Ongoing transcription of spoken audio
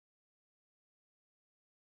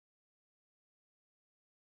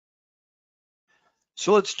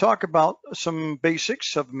So let's talk about some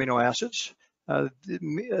basics of amino acids.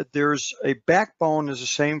 There's a backbone is the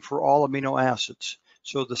same for all amino acids.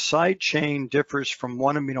 So the side chain differs from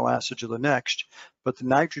one amino acid to the next, but the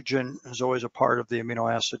nitrogen is always a part of the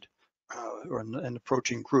amino acid or in the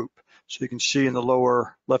protein group. So you can see in the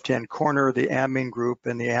lower left-hand corner, the amine group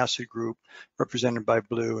and the acid group represented by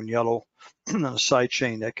blue and yellow on a side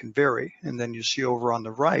chain that can vary. And then you see over on the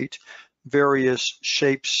right, various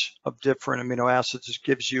shapes of different amino acids. This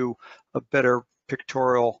gives you a better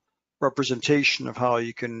pictorial representation of how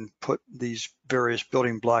you can put these various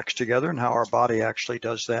building blocks together and how our body actually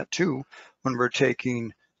does that too when we're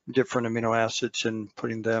taking different amino acids and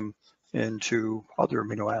putting them into other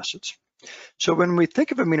amino acids. So when we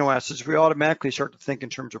think of amino acids, we automatically start to think in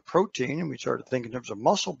terms of protein and we start to think in terms of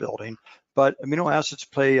muscle building, but amino acids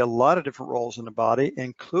play a lot of different roles in the body,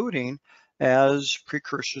 including as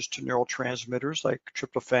precursors to neurotransmitters like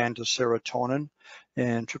tryptophan to serotonin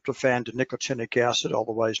and tryptophan to nicotinic acid,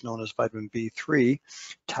 otherwise known as vitamin B3.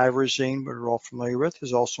 Tyrosine, we're all familiar with,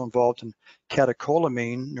 is also involved in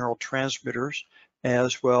catecholamine neurotransmitters,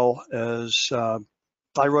 as well as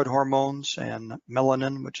thyroid hormones and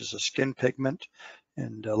melanin, which is a skin pigment,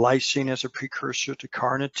 and lysine as a precursor to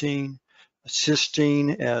carnitine,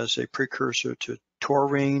 cysteine as a precursor to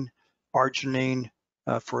taurine, arginine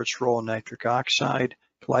for its role in nitric oxide,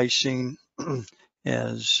 glycine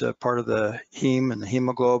as part of the heme and the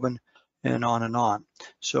hemoglobin, and on and on.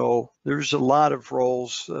 So there's a lot of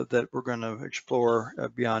roles that we're going to explore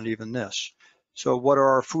beyond even this. So what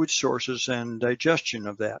are our food sources and digestion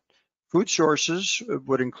of that? Food sources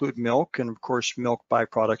would include milk and, of course, milk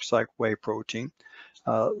byproducts like whey protein,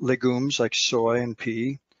 legumes like soy and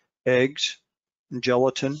pea, eggs, and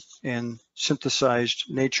gelatin, and synthesized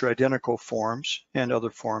nature identical forms and other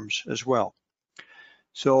forms as well.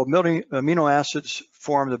 So amino acids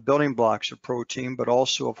form the building blocks of protein, but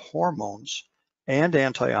also of hormones and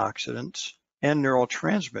antioxidants and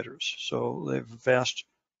neurotransmitters. So they have a vast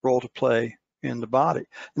role to play in the body.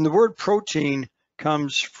 And the word protein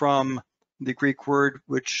comes from the Greek word,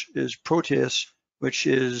 which is proteus, which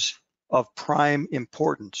is of prime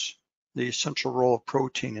importance, the essential role of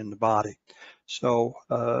protein in the body. So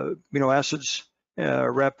amino acids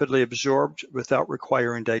are rapidly absorbed without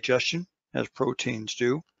requiring digestion, as proteins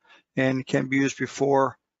do, and can be used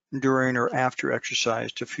before, during, or after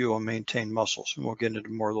exercise to fuel and maintain muscles. And we'll get into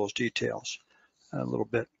more of those details in a little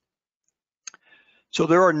bit. So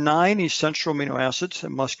there are 9 essential amino acids that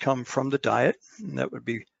must come from the diet, and that would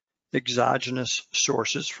be exogenous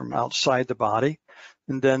sources from outside the body.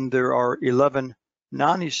 And then there are 11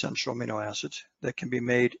 non-essential amino acids that can be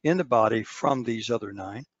made in the body from these other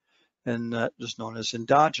 9, and that is known as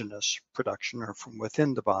endogenous production, or from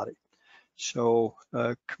within the body. So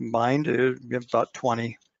combined, we have about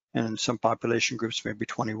 20, and in some population groups, maybe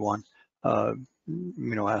 21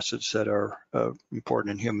 amino acids that are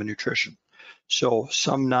important in human nutrition. So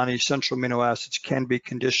some non-essential amino acids can be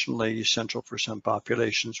conditionally essential for some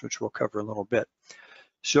populations, which we'll cover in a little bit.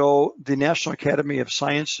 So the National Academy of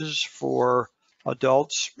Sciences for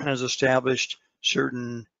adults has established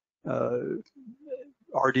certain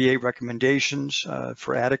RDA recommendations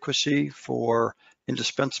for adequacy for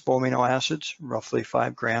indispensable amino acids, roughly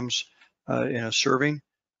 5 grams in a serving.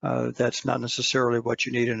 That's not necessarily what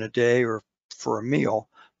you need in a day or for a meal,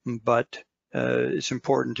 but it's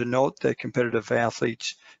important to note that competitive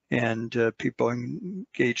athletes and people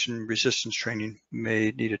engaged in resistance training may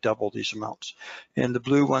need to double these amounts. And the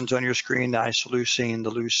blue ones on your screen, the isoleucine, the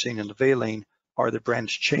leucine, and the valine, are the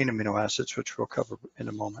branched chain amino acids, which we'll cover in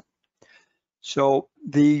a moment. So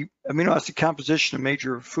the amino acid composition of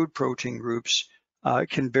major food protein groups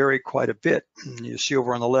can vary quite a bit. You see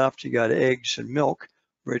over on the left, you got eggs and milk,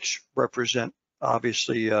 which represent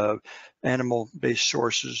obviously animal-based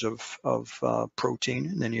sources of protein.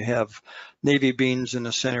 And then you have navy beans in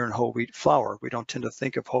the center and whole wheat flour. We don't tend to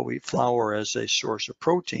think of whole wheat flour as a source of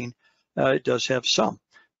protein. It does have some.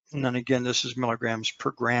 And then again, this is milligrams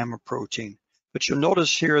per gram of protein. But you'll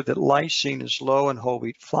notice here that lysine is low in whole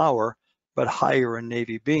wheat flour, but higher in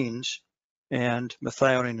navy beans. And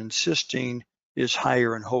methionine and cysteine is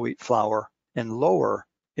higher in whole wheat flour and lower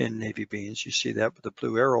in navy beans. You see that with the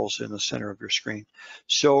blue arrows in the center of your screen.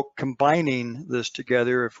 So combining this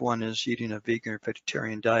together, if one is eating a vegan or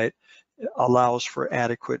vegetarian diet, allows for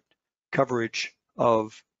adequate coverage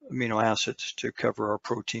of amino acids to cover our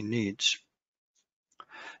protein needs.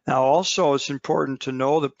 Now also, it's important to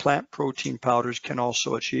know that plant protein powders can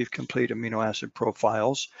also achieve complete amino acid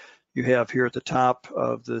profiles. You have here at the top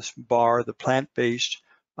of this bar the plant-based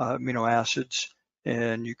amino acids,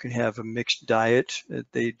 and you can have a mixed diet.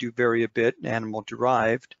 They do vary a bit, animal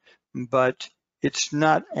derived, but It's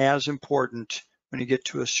not as important when you get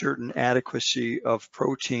to a certain adequacy of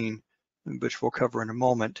protein, which we'll cover in a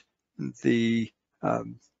moment. The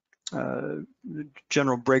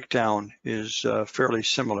general breakdown is fairly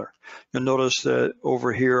similar. You'll notice that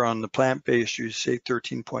over here on the plant-based, you say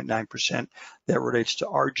 13.9%. That relates to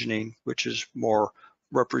arginine, which is more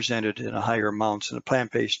represented in a higher amounts in a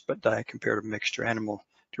plant-based but diet compared to mixed or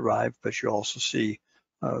animal-derived. But you also see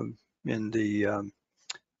in the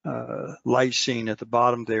lysine at the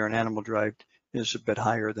bottom there, an animal-derived is a bit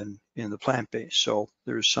higher than in the plant-based. So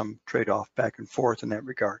there's some trade-off back and forth in that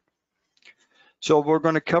regard. So we're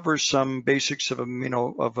going to cover some basics of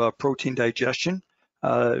protein digestion,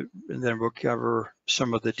 and then we'll cover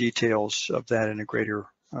some of the details of that in a greater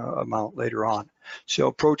amount later on.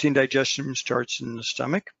 So protein digestion starts in the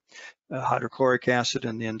stomach. Hydrochloric acid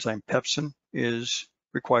and the enzyme pepsin is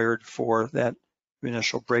required for that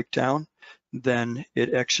initial breakdown. Then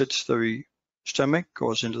it exits the stomach,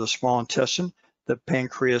 goes into the small intestine. The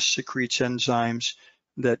pancreas secretes enzymes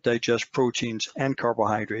that digest proteins and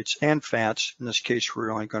carbohydrates and fats. In this case,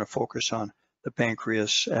 we're only going to focus on the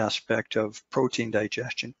pancreas aspect of protein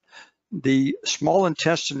digestion. The small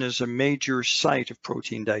intestine is a major site of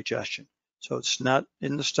protein digestion. So it's not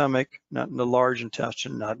in the stomach, not in the large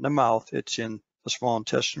intestine, not in the mouth. It's in the small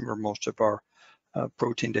intestine where most of our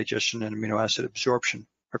protein digestion and amino acid absorption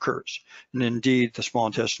occurs. And indeed, the small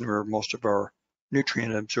intestine where most of our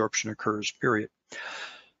nutrient absorption occurs, period.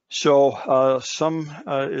 So some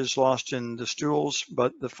is lost in the stools,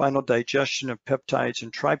 but the final digestion of peptides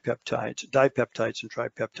and tripeptides, dipeptides and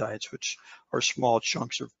tripeptides, which are small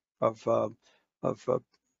chunks of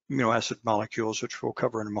amino acid molecules, which we'll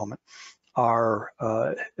cover in a moment,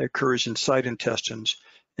 occurs inside intestines,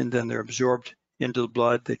 and then they're absorbed into the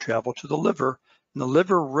blood. They travel to the liver, and the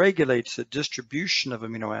liver regulates the distribution of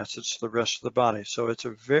amino acids to the rest of the body. So it's a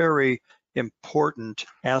very important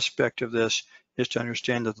aspect of this, is to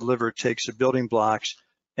understand that the liver takes the building blocks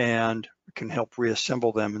and can help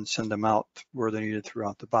reassemble them and send them out where they're needed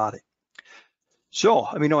throughout the body. So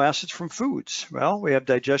amino acids from foods. Well, we have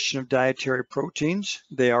digestion of dietary proteins.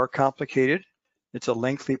 They are complicated. It's a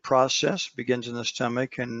lengthy process, begins in the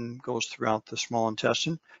stomach and goes throughout the small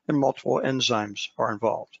intestine, and multiple enzymes are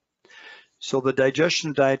involved. So the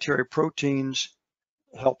digestion of dietary proteins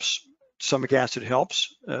helps. Stomach acid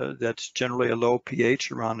helps. That's generally a low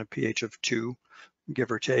pH, around a pH of 2,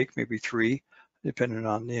 give or take, maybe 3, depending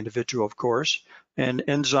on the individual, of course. And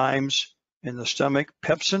enzymes in the stomach,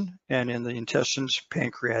 pepsin, and in the intestines,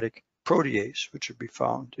 pancreatic protease, which would be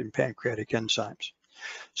found in pancreatic enzymes.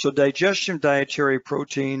 So digestion of dietary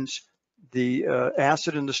proteins, the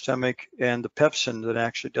acid in the stomach and the pepsin that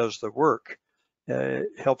actually does the work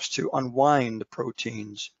helps to unwind the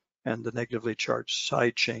proteins and the negatively charged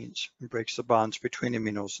side chains and breaks the bonds between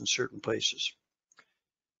aminos in certain places.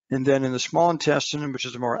 And then in the small intestine, which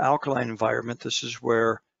is a more alkaline environment, this is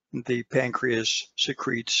where the pancreas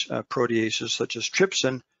secretes proteases such as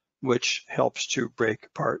trypsin, which helps to break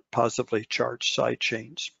apart positively charged side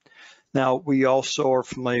chains. Now, we also are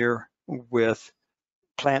familiar with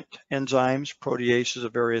plant enzymes, proteases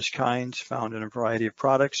of various kinds found in a variety of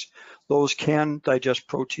products. Those can digest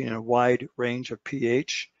protein in a wide range of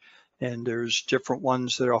pH. And there's different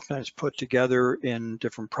ones that are oftentimes put together in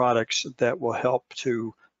different products that will help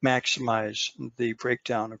to maximize the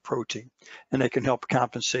breakdown of protein. And they can help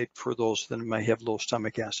compensate for those that may have low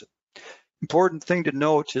stomach acid. Important thing to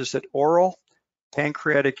note is that oral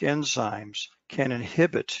pancreatic enzymes can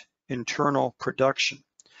inhibit internal production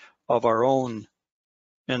of our own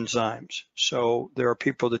enzymes. So there are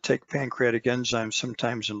people that take pancreatic enzymes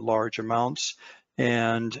sometimes in large amounts,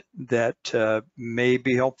 and that may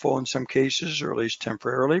be helpful in some cases, or at least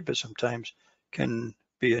temporarily, but sometimes can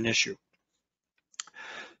be an issue.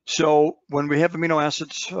 So when we have amino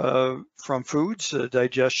acids from foods,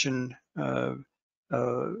 digestion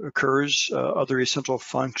occurs. Other essential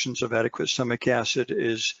functions of adequate stomach acid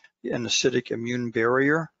is an acidic immune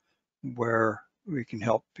barrier, where we can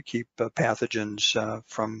help to keep pathogens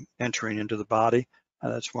from entering into the body.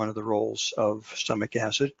 That's one of the roles of stomach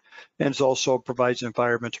acid. And it also provides an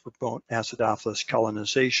environment to promote acidophilus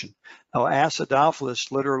colonization. Now,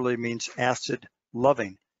 acidophilus literally means acid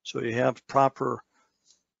loving. So you have proper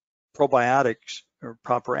probiotics or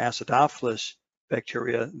proper acidophilus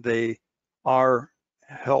bacteria. They are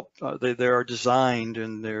they are designed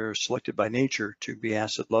and they're selected by nature to be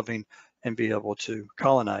acid loving and be able to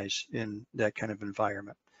colonize in that kind of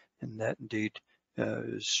environment. And that indeed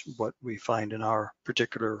is what we find in our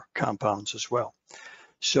particular compounds as well.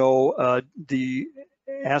 So the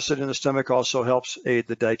acid in the stomach also helps aid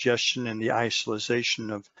the digestion and the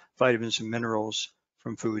isolation of vitamins and minerals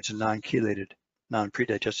from foods and non-chelated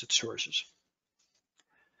non-predigested sources.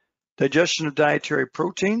 Digestion of dietary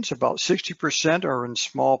proteins, about 60% are in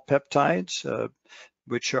small peptides,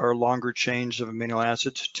 which are longer chains of amino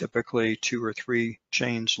acids, typically 2 or 3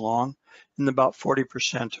 chains long, and about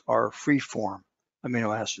 40% are free-form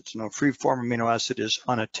amino acids. Now, free-form amino acid is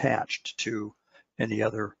unattached to any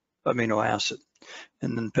other amino acid.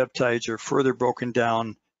 And then peptides are further broken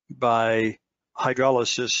down by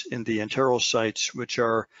hydrolysis in the enterocytes, which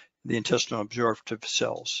are the intestinal absorptive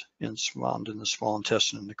cells found in the small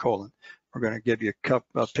intestine and the colon. We're going to give you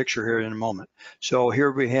a picture here in a moment. So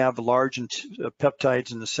here we have large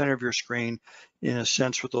peptides in the center of your screen. In a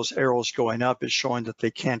sense, with those arrows going up is showing that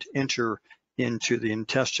they can't enter into the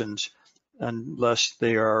intestines unless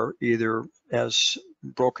they are either as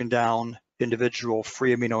broken down individual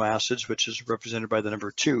free amino acids, which is represented by the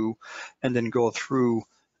number 2, and then go through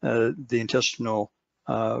the intestinal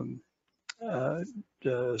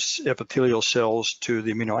epithelial cells to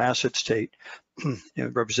the amino acid state,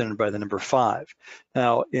 represented by the number 5.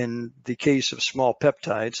 Now, in the case of small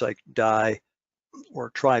peptides like di or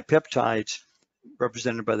tripeptides,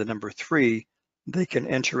 represented by the number 3, they can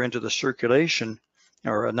enter into the circulation,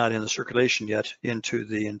 or not in the circulation yet, into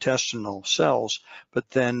the intestinal cells, but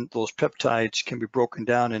then those peptides can be broken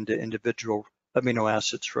down into individual amino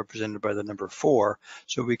acids represented by the number 4.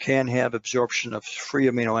 So we can have absorption of free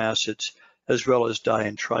amino acids as well as di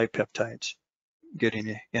and tripeptides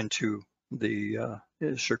getting into the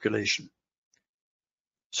circulation.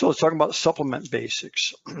 So let's talk about supplement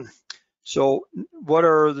basics. So what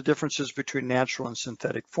are the differences between natural and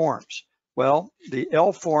synthetic forms? Well, the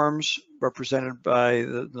L forms, represented by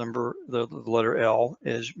the letter L,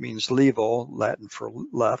 means levo, Latin for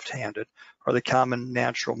left-handed, are the common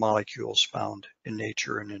natural molecules found in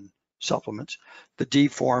nature and in supplements. The D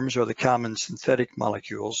forms are the common synthetic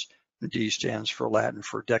molecules. D stands for Latin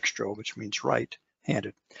for dextro, which means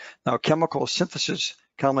right-handed. Now, chemical synthesis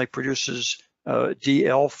commonly produces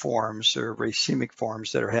DL forms, or racemic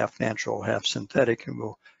forms, that are half natural, half synthetic, and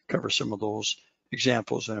we'll cover some of those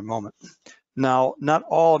examples in a moment. Now, not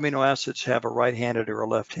all amino acids have a right-handed or a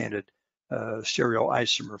left-handed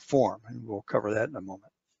stereoisomer form, and we'll cover that in a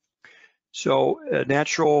moment. So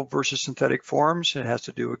natural versus synthetic forms, it has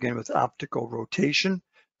to do again with optical rotation.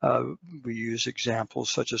 We use examples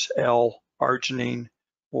such as L-arginine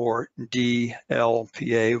or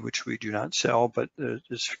DLPA, which we do not sell, but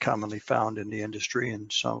is commonly found in the industry in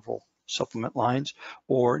several supplement lines,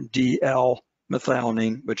 or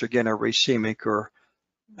DL-methionine, which again are racemic or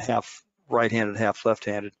half right-handed, half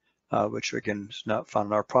left-handed, which again is not found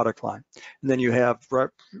in our product line. And then you have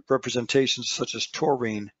representations such as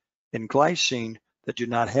taurine and glycine that do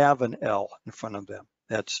not have an L in front of them.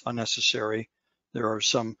 That's unnecessary. There are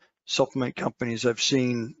some supplement companies I've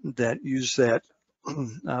seen that use that,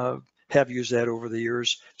 have used that over the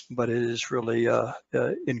years, but it is really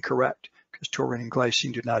incorrect, because taurine and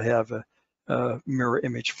glycine do not have mirror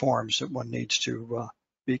image forms that one needs to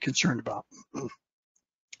be concerned about.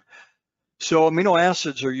 So amino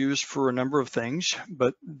acids are used for a number of things,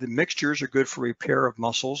 but the mixtures are good for repair of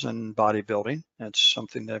muscles and bodybuilding. That's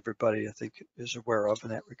something that everybody, I think, is aware of in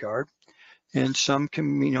that regard. And some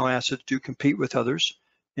amino acids do compete with others.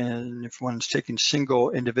 And if one's taking single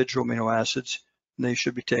individual amino acids, they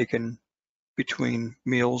should be taken between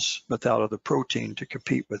meals without other protein to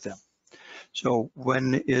compete with them. So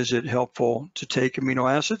when is it helpful to take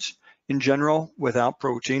amino acids? In general, without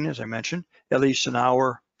protein, as I mentioned, at least an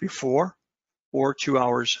hour before or 2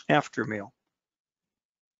 hours after a meal.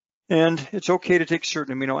 And it's okay to take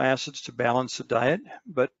certain amino acids to balance the diet,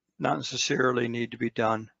 but not necessarily need to be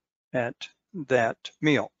done at that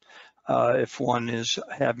meal. If one is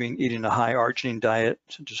eating a high arginine diet,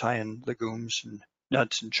 such as high in legumes and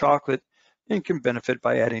nuts and chocolate, it can benefit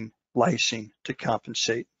by adding lysine to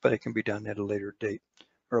compensate, but it can be done at a later date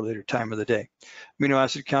or a later time of the day. Amino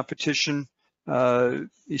acid competition,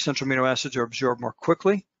 essential amino acids are absorbed more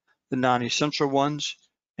quickly than non-essential ones.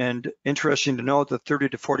 And interesting to note that 30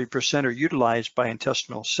 to 40% are utilized by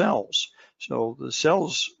intestinal cells. So the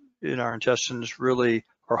cells in our intestines really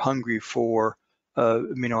are hungry for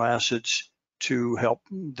amino acids to help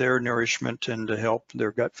their nourishment and to help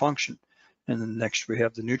their gut function. And then next we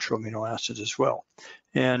have the neutral amino acids as well.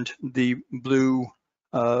 And the blue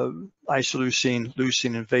isoleucine,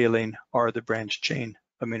 leucine, and valine are the branched chain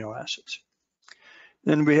amino acids.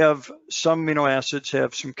 Then we have some amino acids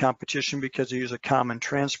have some competition because they use a common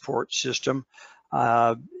transport system.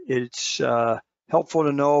 It's helpful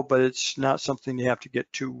to know, but it's not something you have to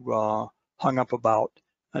get too hung up about.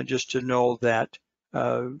 Just to know that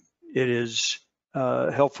it is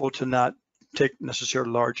helpful to not take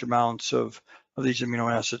necessarily large amounts of of these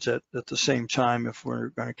amino acids at the same time if we're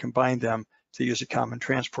going to combine them to use a common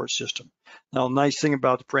transport system. Now, the nice thing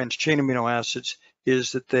about the branched chain amino acids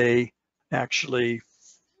is that they actually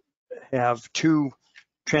have two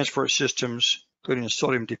transport systems, including a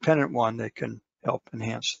sodium-dependent one that can help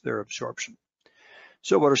enhance their absorption.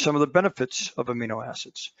 So what are some of the benefits of amino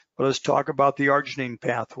acids? Well, let's talk about the arginine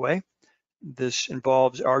pathway. This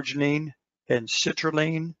involves arginine and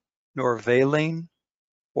citrulline, norvaline,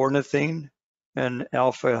 ornithine, and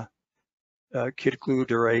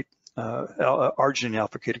alpha-ketoglutarate, arginine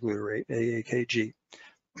alpha-ketoglutarate, AAKG.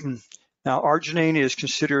 Now, arginine is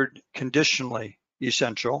considered conditionally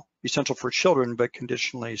essential for children, but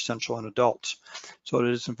conditionally essential in adults. So it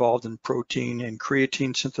is involved in protein and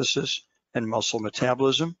creatine synthesis and muscle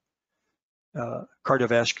metabolism,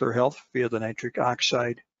 cardiovascular health via the nitric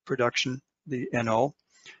oxide production, the NO,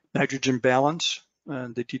 nitrogen balance,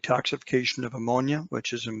 and the detoxification of ammonia,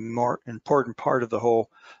 which is a more important part of the whole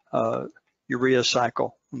urea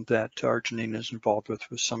cycle that arginine is involved with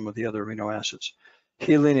some of the other amino acids.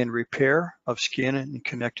 Healing and repair of skin and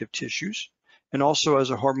connective tissues, and also as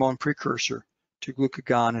a hormone precursor to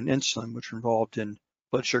glucagon and insulin, which are involved in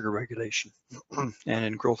blood sugar regulation and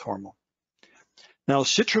in growth hormone. Now,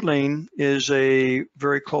 citrulline is a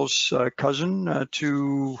very close cousin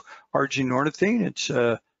to arginine ornithine. It's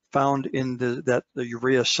found in the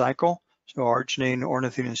urea cycle. So arginine,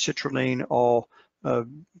 ornithine, and citrulline all are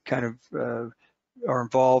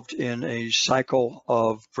involved in a cycle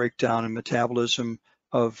of breakdown and metabolism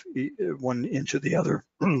of one into the other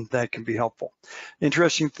that can be helpful.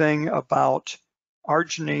 Interesting thing about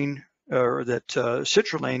arginine, or that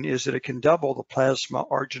citrulline, is that it can double the plasma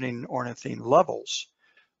arginine ornithine levels,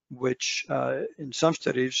 which in some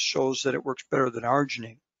studies shows that it works better than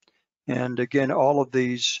arginine. And again, all of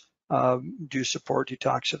these do support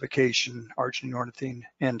detoxification, arginine, ornithine,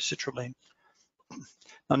 and citrulline.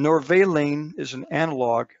 Now, norvaline is an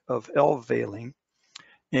analog of L-valine,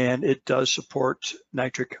 and it does support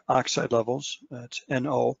nitric oxide levels, that's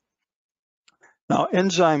NO. Now,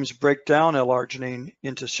 enzymes break down L-arginine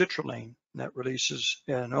into citrulline, and that releases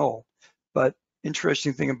NO. But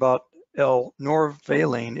interesting thing about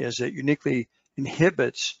L-norvaline is it uniquely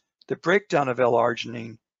inhibits the breakdown of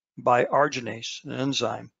L-arginine by arginase, an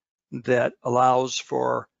enzyme that allows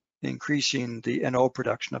for increasing the NO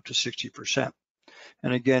production up to 60%.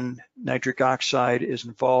 And again, nitric oxide is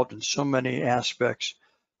involved in so many aspects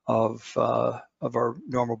of our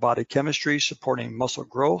normal body chemistry, supporting muscle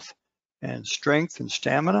growth and strength and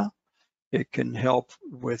stamina. It can help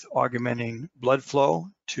with augmenting blood flow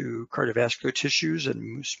to cardiovascular tissues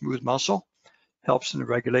and smooth muscle, helps in the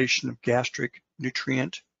regulation of gastric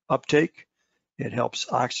nutrient uptake. It helps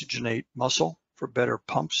oxygenate muscle for better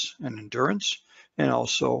pumps and endurance, and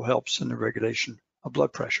also helps in the regulation of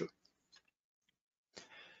blood pressure.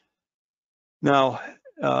 Now,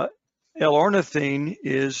 L-ornithine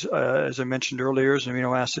is, as I mentioned earlier, is an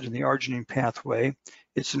amino acid in the arginine pathway.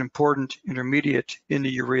 It's an important intermediate in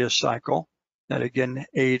the urea cycle that again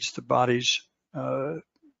aids the body's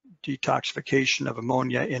detoxification of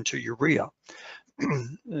ammonia into urea.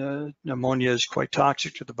 Ammonia is quite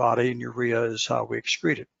toxic to the body, and urea is how we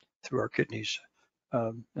excrete it through our kidneys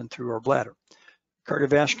and through our bladder.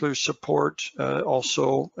 Cardiovascular support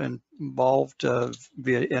also involved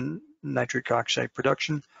via nitric oxide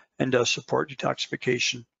production, and does support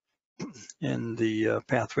detoxification in the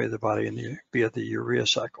pathway of the body via the urea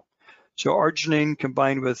cycle. So arginine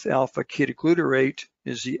combined with alpha-ketoglutarate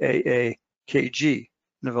is the AAKG,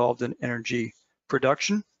 involved in energy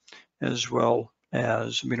production, as well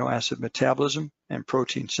as amino acid metabolism and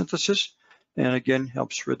protein synthesis, and again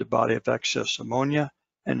helps rid the body of excess ammonia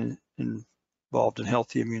and involved in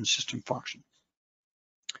healthy immune system function.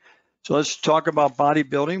 So let's talk about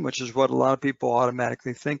bodybuilding, which is what a lot of people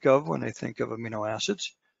automatically think of when they think of amino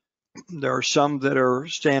acids. There are some that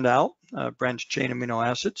stand out, branched chain amino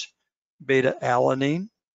acids: beta-alanine,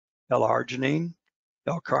 L-arginine,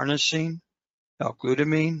 L-carnosine,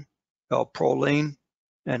 L-glutamine, L-proline,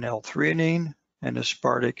 and L-threonine, and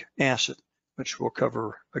aspartic acid, which we'll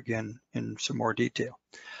cover again in some more detail.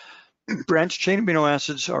 Branched chain amino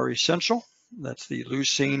acids are essential. That's the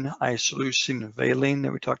leucine, isoleucine, and valine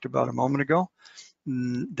that we talked about a moment ago.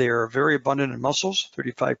 They are very abundant in muscles.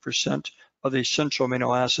 35% of the essential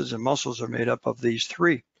amino acids in muscles are made up of these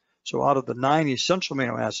three. So out of the 9 essential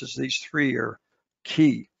amino acids, these 3 are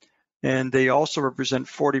key. And they also represent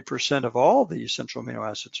 40% of all the essential amino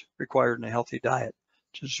acids required in a healthy diet,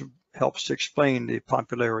 which helps to explain the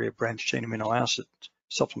popularity of branched chain amino acid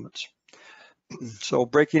supplements. So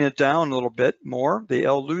breaking it down a little bit more, the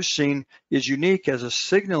L-leucine is unique as a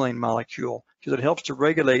signaling molecule because it helps to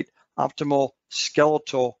regulate optimal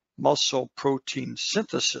skeletal muscle protein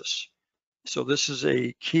synthesis. So this is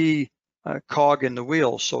a key cog in the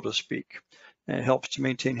wheel, so to speak. And it helps to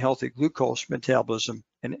maintain healthy glucose metabolism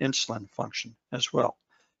and insulin function as well.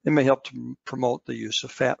 It may help to promote the use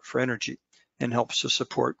of fat for energy and helps to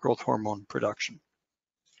support growth hormone production.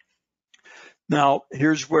 Now,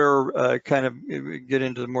 here's where kind of get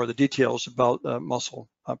into more of the details about muscle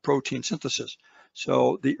protein synthesis.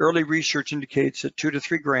 So the early research indicates that 2 to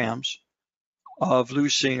 3 grams of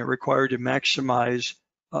leucine are required to maximize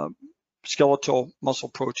skeletal muscle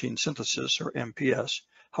protein synthesis, or MPS.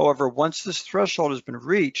 However, once this threshold has been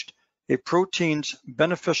reached, a protein's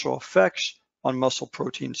beneficial effects on muscle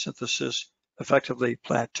protein synthesis effectively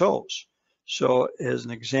plateaus. So as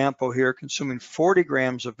an example here, consuming 40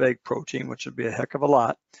 grams of egg protein, which would be a heck of a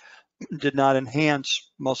lot, did not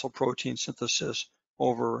enhance muscle protein synthesis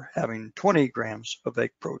over having 20 grams of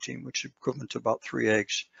egg protein, which is equivalent to about 3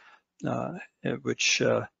 eggs, which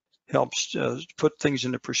helps put things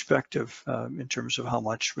into perspective in terms of how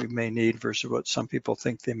much we may need versus what some people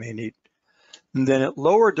think they may need. And then at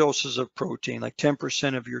lower doses of protein, like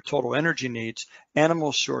 10% of your total energy needs,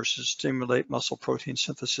 animal sources stimulate muscle protein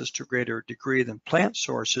synthesis to a greater degree than plant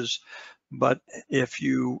sources. But if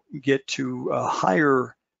you get to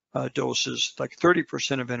higher doses, like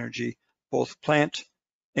 30% of energy, both plant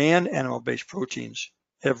and animal-based proteins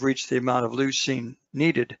have reached the amount of leucine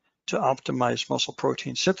needed to optimize muscle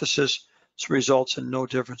protein synthesis, which results in no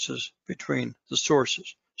differences between the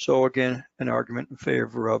sources. So again, an argument in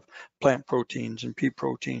favor of plant proteins and pea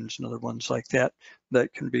proteins and other ones like that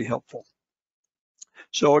that can be helpful.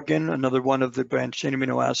 So again, another one of the branched chain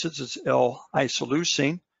amino acids is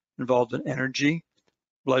L-isoleucine, involved in energy,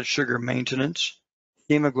 blood sugar maintenance,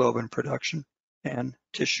 hemoglobin production, and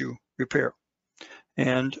tissue repair.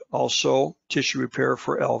 And also tissue repair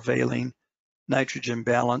for L-valine, nitrogen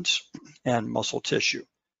balance, and muscle tissue.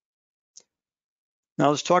 Now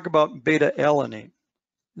let's talk about beta-alanine.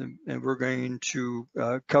 And we're going to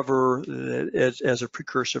cover as a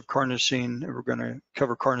precursor of carnosine, and we're going to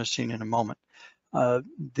cover carnosine in a moment.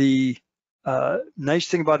 The nice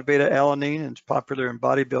thing about beta-alanine, and it's popular in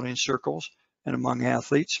bodybuilding circles and among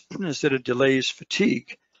athletes, is that it delays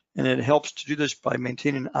fatigue, and it helps to do this by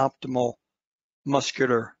maintaining optimal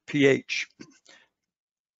muscular pH.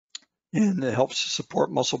 And it helps to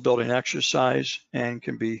support muscle building exercise and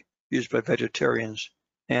can be used by vegetarians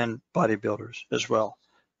and bodybuilders as well,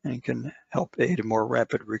 and can help aid a more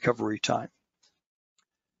rapid recovery time.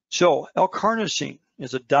 So L-carnosine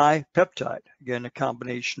is a dipeptide. Again, a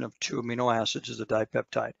combination of 2 amino acids is a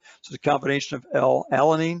dipeptide. So the combination of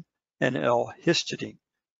L-alanine and L-histidine.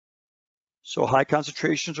 So high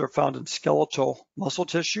concentrations are found in skeletal muscle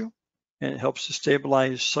tissue, and it helps to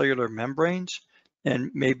stabilize cellular membranes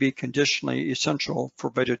and may be conditionally essential for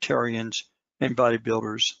vegetarians and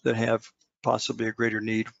bodybuilders that have possibly a greater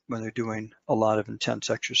need when they're doing a lot of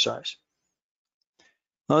intense exercise.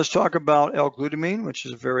 Now let's talk about L-glutamine, which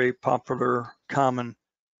is a very popular, common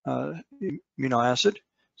amino acid.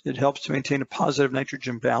 It helps to maintain a positive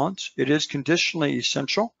nitrogen balance. It is conditionally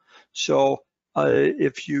essential. So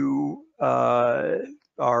if you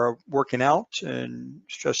are working out and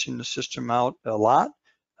stressing the system out a lot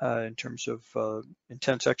in terms of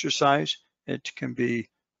intense exercise, it can be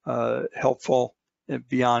helpful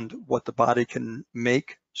beyond what the body can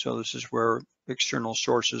make. So this is where external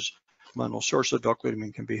sources, supplemental sources of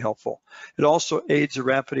L-glutamine can be helpful. It also aids the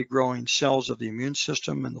rapidly growing cells of the immune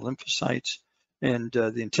system and the lymphocytes and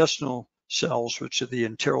the intestinal cells, which are the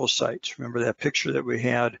enterocytes. Remember that picture that we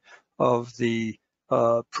had of the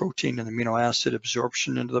protein and amino acid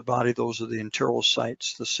absorption into the body? Those are the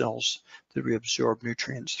enterocytes, the cells that we absorb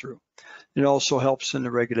nutrients through. It also helps in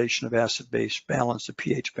the regulation of acid-base balance, the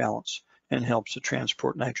pH balance, and helps to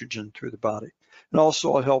transport nitrogen through the body. And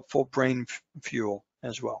also a helpful brain fuel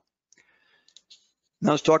as well.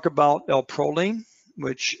 Now let's talk about L-proline,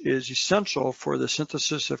 which is essential for the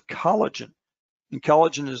synthesis of collagen. And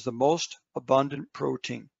collagen is the most abundant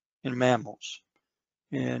protein in mammals.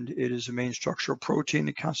 And it is the main structural protein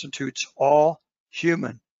that constitutes all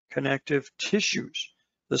human connective tissues,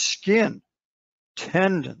 the skin,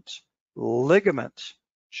 tendons, ligaments,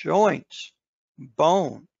 joints,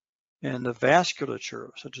 bone, and the vasculature,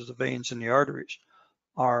 such as the veins and the arteries,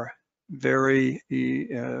 are very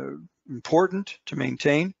important to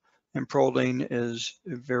maintain, and proline is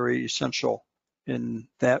very essential in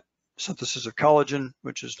that synthesis of collagen,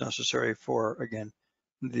 which is necessary for, again,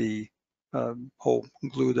 the whole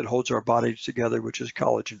glue that holds our bodies together, which is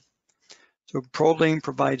collagen. So proline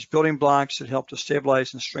provides building blocks that help to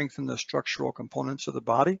stabilize and strengthen the structural components of the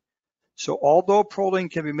body. So although proline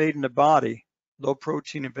can be made in the body, low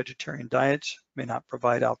protein and vegetarian diets may not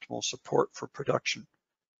provide optimal support for production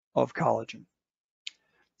of collagen.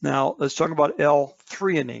 Now, let's talk about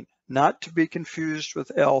L-threonine, not to be confused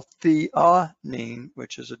with L-theanine,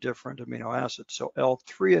 which is a different amino acid. So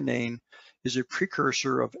L-threonine is a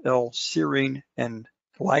precursor of L-serine and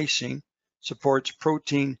glycine, supports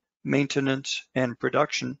protein maintenance and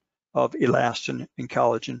production of elastin and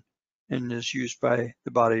collagen, and is used by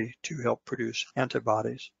the body to help produce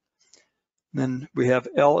antibodies. Then we have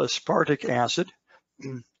L-aspartic acid.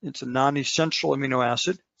 It's a non-essential amino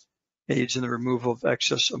acid, aids in the removal of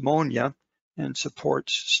excess ammonia and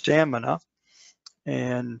supports stamina,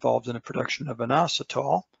 and involved in the production of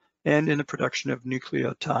inositol and in the production of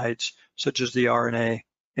nucleotides such as the RNA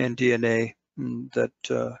and DNA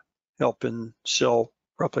that help in cell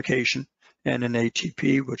replication, and in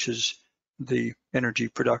ATP, which is the energy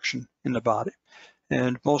production in the body.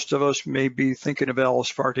 And most of us may be thinking of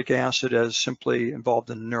L-aspartic acid as simply involved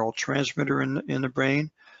in a neurotransmitter in the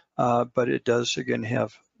brain, but it does, again,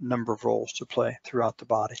 have a number of roles to play throughout the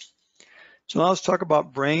body. So now let's talk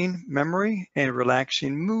about brain memory and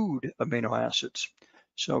relaxing mood amino acids.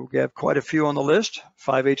 So we have quite a few on the list: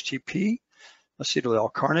 5-HTP, acetyl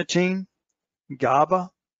L-carnitine,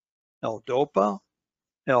 GABA, L-dopa,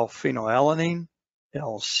 L-phenylalanine,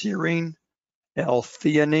 L-serine,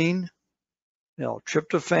 L-theanine,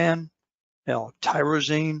 L-tryptophan,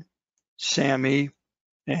 L-tyrosine, SAMe,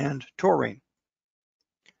 and taurine.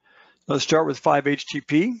 Let's start with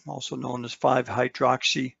 5-HTP, also known as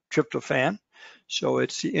 5-hydroxytryptophan. So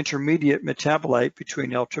it's the intermediate metabolite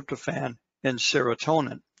between L-tryptophan and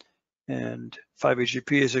serotonin. And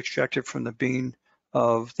 5-HTP is extracted from the bean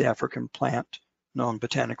of the African plant known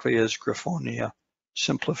botanically as Griffonia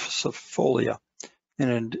simplicifolia.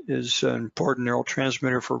 And it is an important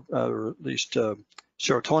neurotransmitter for, or at least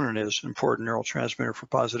serotonin is an important neurotransmitter for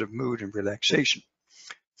positive mood and relaxation.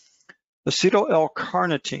 Acetyl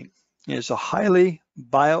L-carnitine is a highly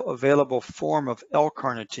bioavailable form of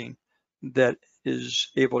L-carnitine that is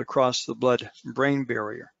able to cross the blood-brain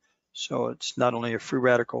barrier. So it's not only a free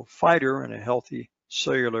radical fighter and a healthy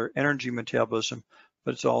cellular energy metabolism,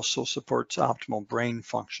 but it also supports optimal brain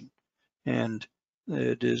function. And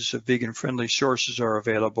it is vegan-friendly sources are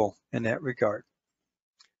available in that regard.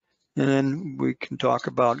 And then we can talk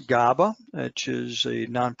about GABA, which is a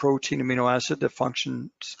non-protein amino acid that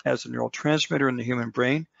functions as a neurotransmitter in the human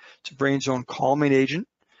brain. It's a brain's own calming agent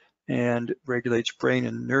and regulates brain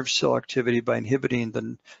and nerve cell activity by inhibiting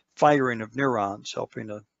the firing of neurons, helping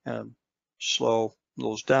to slow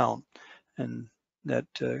those down. And that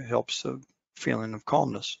helps the feeling of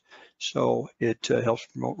calmness. So it helps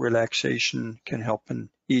promote relaxation, can help in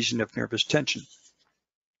easing of nervous tension.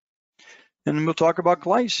 And then we'll talk about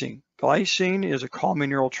glycine. Glycine is a calming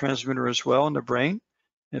neurotransmitter as well in the brain.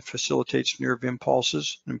 It facilitates nerve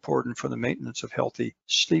impulses, important for the maintenance of healthy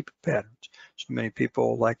sleep patterns. So many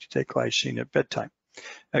people like to take glycine at bedtime.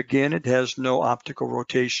 Again, it has no optical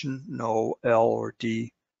rotation, no L or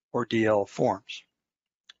D or DL forms.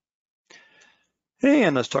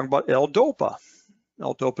 And let's talk about L-dopa.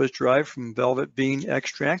 L-dopa is derived from velvet bean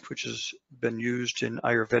extract, which has been used in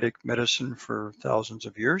Ayurvedic medicine for thousands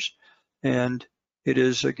of years. And it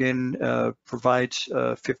is, again, provides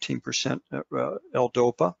 15%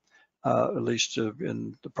 L-dopa, at least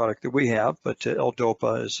in the product that we have, but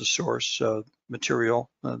L-dopa is the source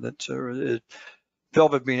material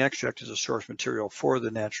velvet bean extract is a source material for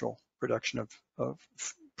the natural production of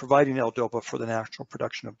providing L-dopa for the natural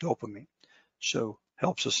production of dopamine. So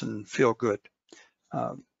helps us and feel good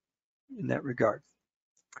in that regard.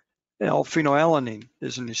 L-phenylalanine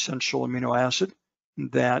is an essential amino acid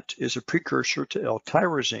that is a precursor to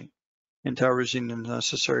L-tyrosine. And tyrosine is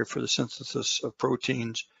necessary for the synthesis of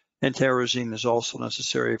proteins, and tyrosine is also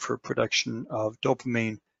necessary for production of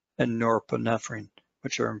dopamine and norepinephrine,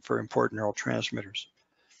 which are very important neurotransmitters.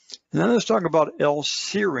 And then let's talk about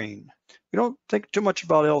L-serine. We don't think too much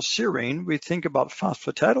about L-serine. We think about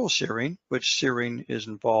phosphatidylserine, which serine is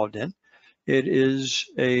involved in. It is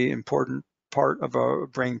an important part of our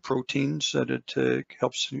brain proteins that it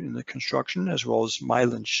helps in the construction, as well as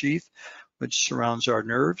myelin sheath, which surrounds our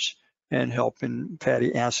nerves and help in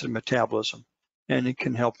fatty acid metabolism. And it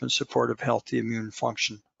can help in support of healthy immune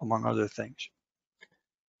function, among other things.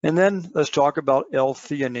 And then let's talk about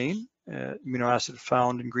L-theanine, amino acid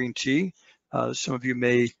found in green tea. Some of you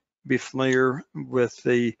may be familiar with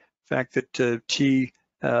the fact that tea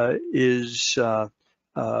has a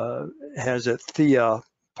thea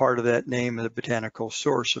part of that name of the botanical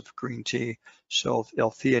source of green tea. So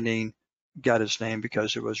L-theanine got its name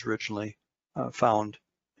because it was originally found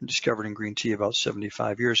and discovered in green tea about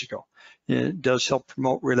 75 years ago. It does help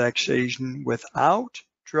promote relaxation without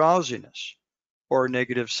drowsiness or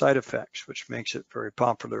negative side effects, which makes it very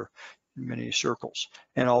popular in many circles,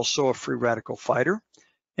 and also a free radical fighter,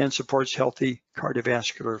 and supports healthy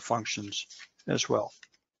cardiovascular functions as well.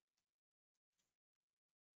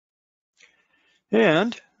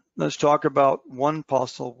 And let's talk about one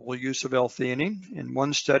possible use of L-theanine. In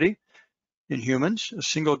one study in humans, a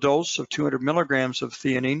single dose of 200 milligrams of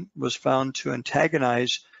theanine was found to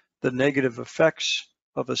antagonize the negative effects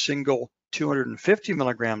of a single 250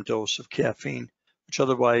 milligram dose of caffeine, which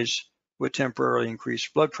otherwise would temporarily increase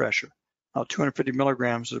blood pressure. Now, 250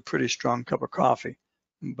 milligrams is a pretty strong cup of coffee,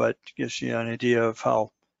 but gives you an idea of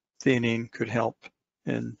how theanine could help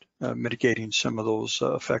in mitigating some of those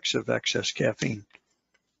effects of excess caffeine.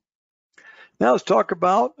 Now let's talk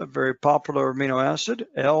about a very popular amino acid,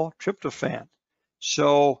 L-tryptophan.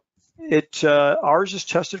 So ours is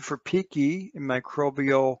tested for peak E in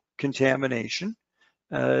microbial contamination.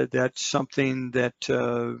 That's something that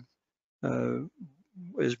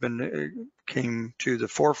came to the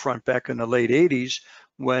forefront back in the late 80s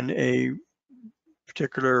when a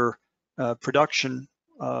particular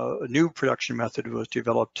a new production method was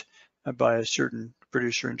developed by a certain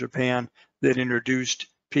producer in Japan that introduced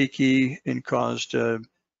peak E and caused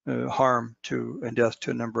harm and death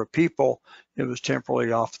to a number of people. It was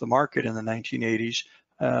temporarily off the market in the 1980s,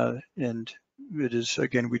 and it is,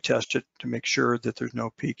 again, we test it to make sure that there's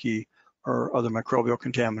no peak E or other microbial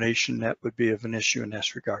contamination that would be of an issue in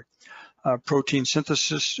this regard. Protein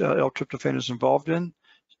synthesis, L-tryptophan is involved in.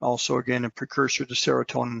 Also, again, a precursor to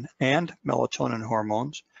serotonin and melatonin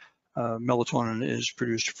hormones. Melatonin is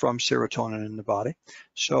produced from serotonin in the body.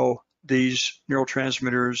 So these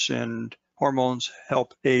neurotransmitters and hormones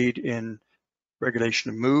help aid in regulation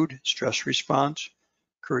of mood, stress response,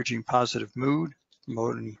 encouraging positive mood,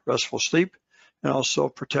 promoting restful sleep, and also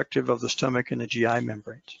protective of the stomach and the GI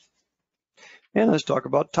membranes. And let's talk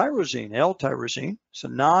about tyrosine, L-tyrosine. It's a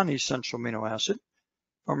non-essential amino acid,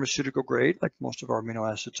 pharmaceutical grade, like most of our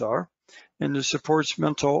amino acids are, and it supports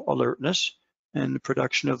mental alertness and the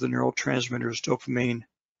production of the neurotransmitters dopamine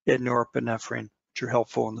and norepinephrine, which are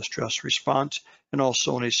helpful in the stress response and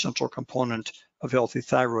also an essential component of healthy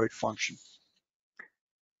thyroid function.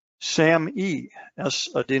 SAMe,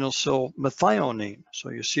 S-adenosyl methionine.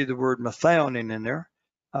 So you see the word methionine in there.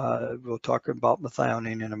 We'll talk about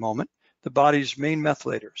methionine in a moment. The body's main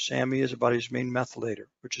methylator. SAMe is the body's main methylator,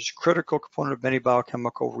 which is a critical component of many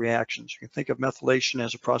biochemical reactions. You can think of methylation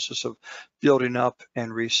as a process of building up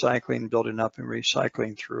and recycling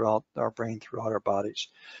throughout our brain, throughout our bodies.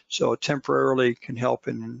 So it temporarily can help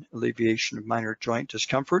in alleviation of minor joint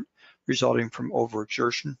discomfort resulting from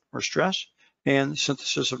overexertion or stress, and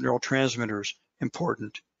synthesis of neurotransmitters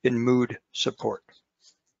important in mood support.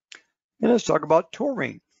 And let's talk about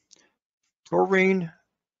taurine. Taurine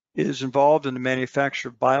is involved in the manufacture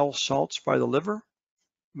of bile salts by the liver,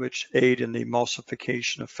 which aid in the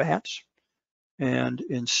emulsification of fats and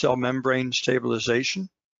in cell membrane stabilization,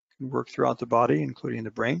 can work throughout the body, including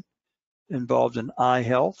the brain, involved in eye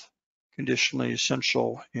health, conditionally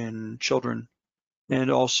essential in children,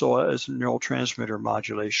 and also as neurotransmitter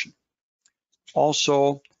modulation.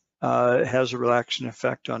 Also has a relaxing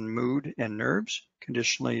effect on mood and nerves,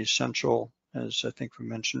 conditionally essential, as I think we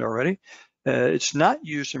mentioned already. It's not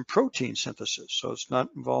used in protein synthesis, so it's not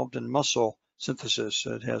involved in muscle synthesis.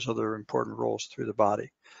 It has other important roles through the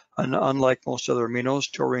body. And unlike most other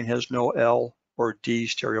aminos, taurine has no L or D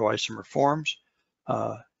stereoisomer forms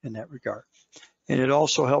in that regard. And it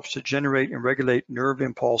also helps to generate and regulate nerve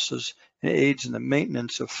impulses and aids in the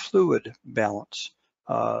maintenance of fluid balance.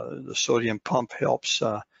 The sodium pump helps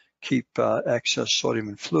keep excess sodium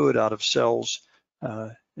and fluid out of cells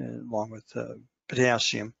along with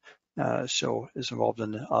potassium. So is involved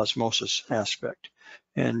in the osmosis aspect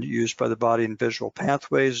and used by the body in visual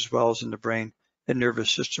pathways as well as in the brain and nervous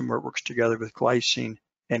system, where it works together with glycine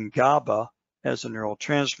and GABA as a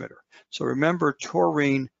neurotransmitter. So remember,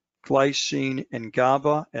 taurine, glycine, and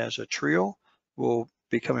GABA as a trio. We'll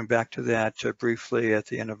be coming back to that briefly at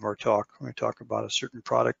the end of our talk when we talk about a certain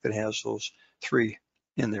product that has those three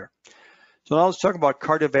in there. So now let's talk about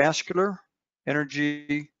cardiovascular,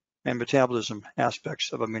 energy, and metabolism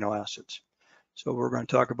aspects of amino acids. So we're going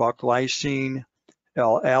to talk about glycine,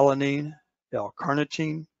 L-alanine,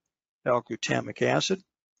 L-carnitine, L-glutamic acid,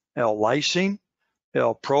 L-lysine,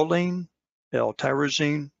 L-proline,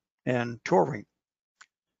 L-tyrosine, and taurine.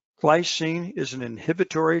 Glycine is an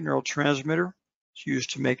inhibitory neurotransmitter. It's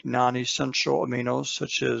used to make non-essential aminos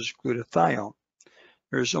such as glutathione.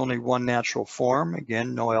 There's only one natural form,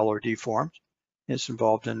 again, no L or D forms. It's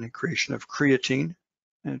involved in the creation of creatine,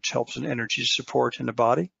 which helps in energy support in the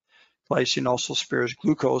body. Glycine also spares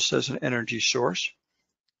glucose as an energy source,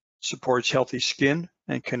 supports healthy skin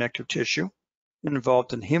and connective tissue, and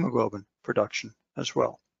involved in hemoglobin production as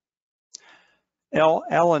well.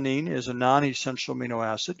 L-alanine is a non-essential amino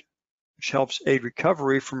acid, which helps aid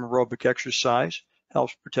recovery from aerobic exercise,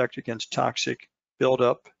 helps protect against toxic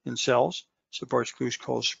buildup in cells, supports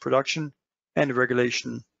glucose production, and the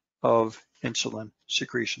regulation of insulin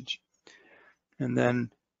secretions. And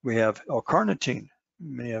then we have L-carnitine.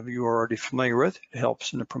 Many of you are already familiar with. It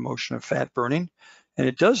helps in the promotion of fat burning. And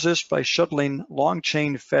it does this by shuttling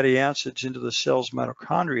long-chain fatty acids into the cell's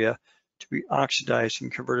mitochondria to be oxidized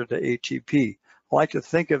and converted to ATP. I like to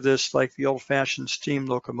think of this like the old-fashioned steam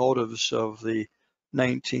locomotives of the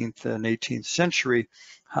 19th and 18th century,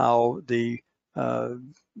 how the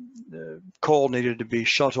coal needed to be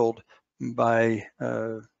shuttled by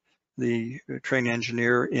the train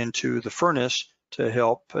engineer into the furnace to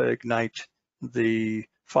help ignite the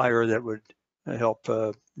fire that would help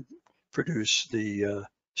produce the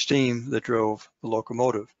steam that drove the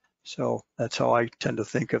locomotive. So that's how I tend to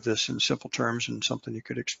think of this in simple terms, and something you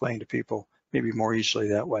could explain to people maybe more easily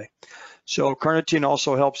that way. So carnitine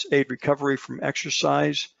also helps aid recovery from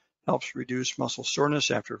exercise, helps reduce muscle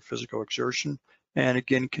soreness after physical exertion, and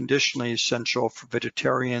again, conditionally essential for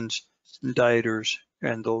vegetarians, dieters,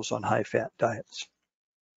 and those on high-fat diets.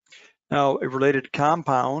 Now, a related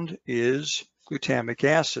compound is glutamic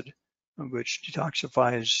acid, which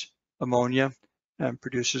detoxifies ammonia and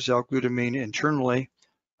produces L-glutamine internally.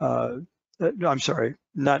 I'm sorry,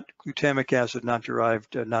 not glutamic acid, not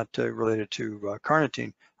derived, not related to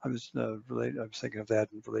carnitine. I was thinking of that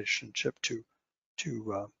in relationship to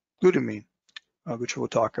glutamine, which we'll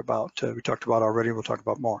talk about. We talked about already. We'll talk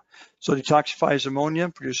about more. So detoxifies ammonia,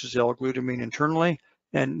 produces L-glutamine internally,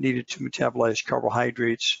 and needed to metabolize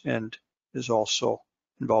carbohydrates, and is also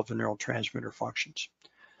involved in neurotransmitter functions.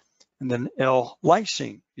 And then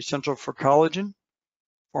L-lysine, essential for collagen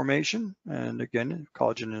formation. And again,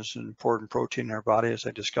 collagen is an important protein in our body, as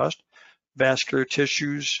I discussed. Vascular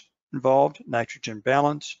tissues involved, nitrogen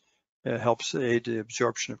balance, helps aid the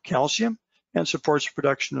absorption of calcium, and supports the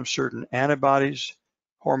production of certain antibodies,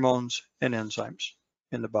 hormones, and enzymes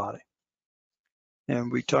in the body.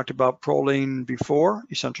 And we talked about proline before,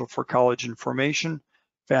 essential for collagen formation,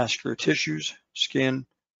 vascular tissues, skin,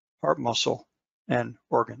 heart muscle, and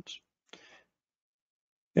organs.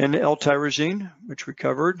 And L-tyrosine, which we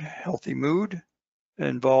covered, healthy mood,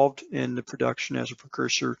 involved in the production as a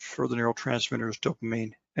precursor for the neurotransmitters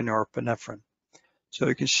dopamine and norepinephrine. So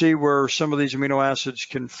you can see where some of these amino acids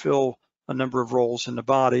can fill a number of roles in the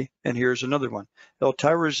body, and here's another one.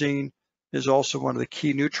 L-tyrosine is also one of the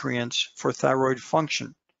key nutrients for thyroid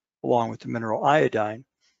function, along with the mineral iodine.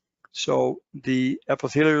 So the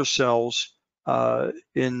epithelial cells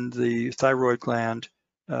in the thyroid gland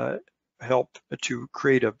help to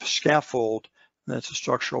create a scaffold that's a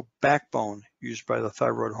structural backbone used by the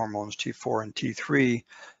thyroid hormones T4 and T3,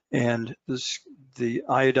 and the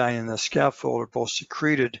iodine and the scaffold are both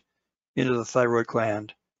secreted into the thyroid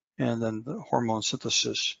gland, and then the hormone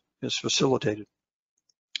synthesis is facilitated.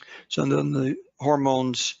 So then the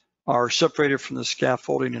hormones are separated from the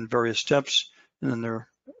scaffolding in various steps, and then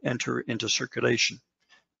they enter into circulation,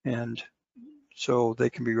 and so they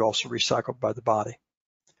can be also recycled by the body.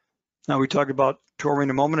 Now, we talked about taurine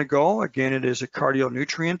a moment ago. Again, it is a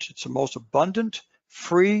cardionutrient. It's the most abundant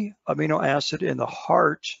free amino acid in the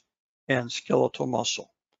heart and skeletal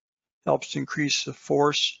muscle. Helps to increase the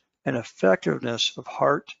force and effectiveness of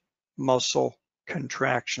heart muscle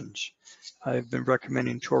contractions. I've been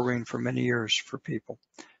recommending taurine for many years for people.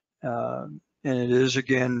 And it is,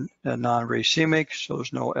 again, a non-racemic, so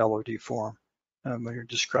there's no LOD form when you're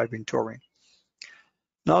describing taurine.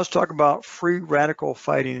 Now let's talk about free radical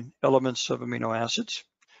fighting elements of amino acids.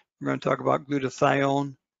 We're going to talk about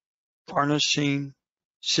glutathione, farnesene,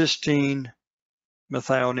 cysteine,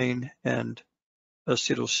 methionine, and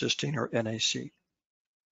acetylcysteine, or NAC.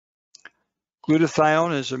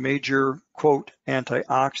 Glutathione is a major, quote,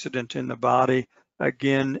 antioxidant in the body.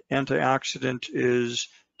 Again, antioxidant is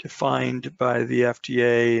defined by the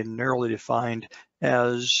FDA and narrowly defined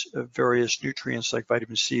as various nutrients like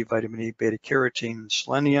vitamin C, vitamin E, beta carotene, and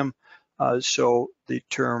selenium. So the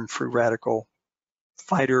term free radical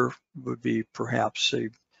fighter would be perhaps a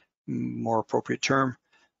more appropriate term.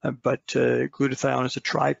 But glutathione is a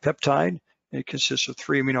tripeptide. It consists of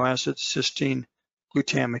 3 amino acids: cysteine,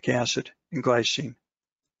 glutamic acid, and glycine.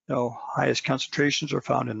 So highest concentrations are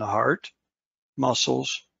found in the heart,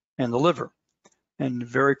 muscles, and the liver, and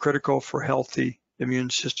very critical for healthy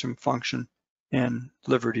immune system function and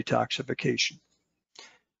liver detoxification.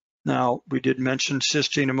 Now, we did mention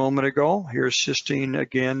cysteine a moment ago. Here's cysteine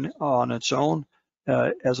again on its own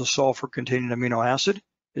as a sulfur-containing amino acid.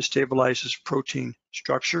 It stabilizes protein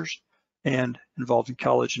structures and involved in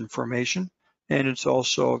collagen formation. And it's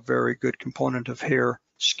also a very good component of hair,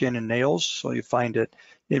 skin, and nails. So you find it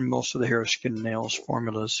in most of the hair, skin, and nails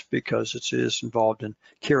formulas because it is involved in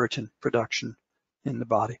keratin production in the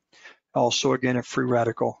body. Also, again, a free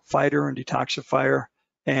radical fighter and detoxifier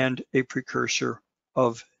and a precursor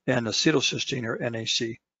of N-acetylcysteine, or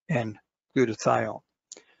NAC, and glutathione.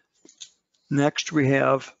 Next, we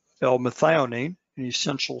have L-methionine, an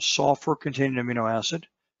essential sulfur-containing amino acid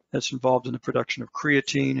that's involved in the production of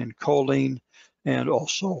creatine and choline, and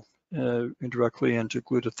also indirectly into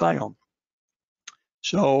glutathione.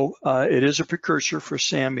 So it is a precursor for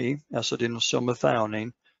SAMe,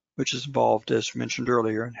 acetylmethionine, which is involved, as mentioned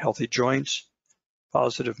earlier, in healthy joints,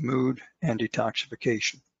 positive mood, and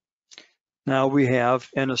detoxification. Now we have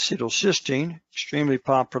N-acetylcysteine, extremely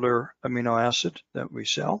popular amino acid that we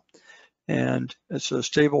sell, and it's a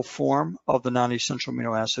stable form of the non-essential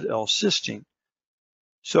amino acid L-cysteine.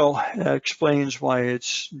 So that explains why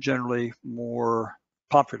it's generally more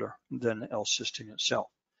popular than L-cysteine itself.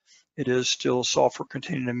 It is still a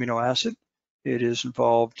sulfur-containing amino acid. It is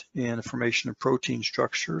involved in the formation of protein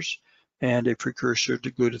structures and a precursor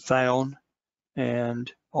to glutathione,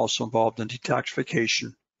 and also involved in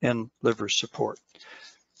detoxification and liver support.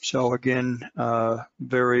 So again,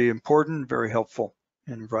 very important, very helpful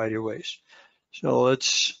in a variety of ways. So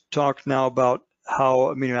let's talk now about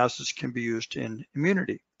how amino acids can be used in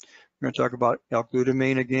immunity. We're going to talk about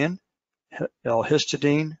L-glutamine again,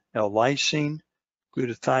 L-histidine, L-lysine,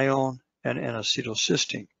 glutathione, and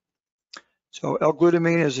N-acetylcysteine. So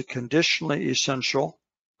L-glutamine is a conditionally essential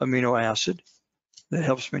amino acid that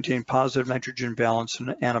helps maintain positive nitrogen balance in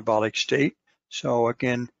an anabolic state. So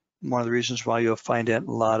again, one of the reasons why you'll find it in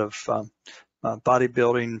a lot of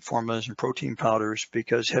bodybuilding formulas and protein powders,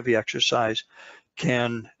 because heavy exercise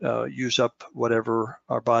can use up whatever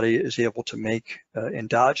our body is able to make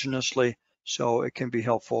endogenously. So it can be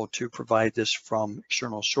helpful to provide this from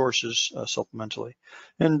external sources supplementally.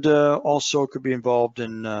 And also could be involved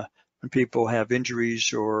in when people have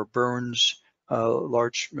injuries or burns, a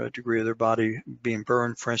large degree of their body being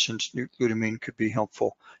burned, for instance, glutamine could be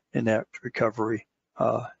helpful in that recovery,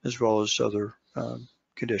 as well as other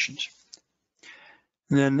conditions.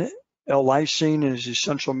 And then L-lysine is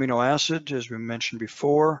essential amino acid, as we mentioned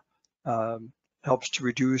before, helps to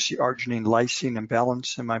reduce the arginine-lysine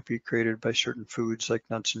imbalance that might be created by certain foods like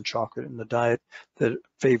nuts and chocolate in the diet that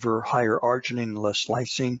favor higher arginine and less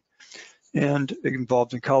lysine, and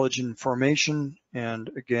involved in collagen formation. And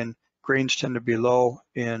again, grains tend to be low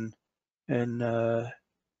in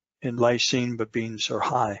lysine, but beans are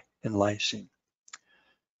high in lysine.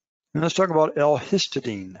 And let's talk about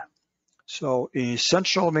L-histidine. So an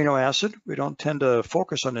essential amino acid, we don't tend to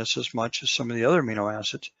focus on this as much as some of the other amino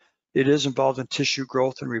acids. It is involved in tissue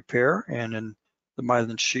growth and repair, and in the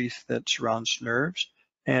myelin sheath that surrounds nerves,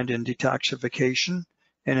 and in detoxification,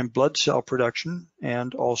 and in blood cell production,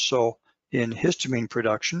 and also in histamine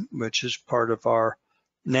production, which is part of our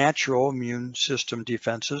natural immune system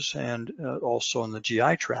defenses, and also in the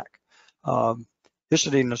GI tract.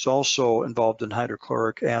 Histidine is also involved in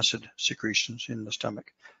hydrochloric acid secretions in the stomach.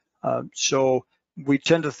 So we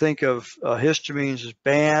tend to think of histamines as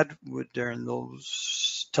bad during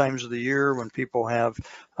those times of the year when people have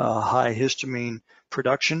high histamine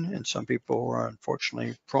production, and some people are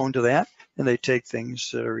unfortunately prone to that, and they take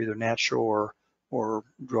things that are either natural or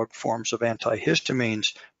drug forms of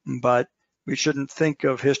antihistamines. But we shouldn't think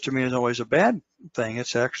of histamine as always a bad thing.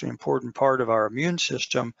 It's actually an important part of our immune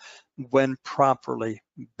system when properly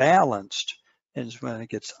balanced. And it's when it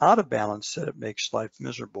gets out of balance that it makes life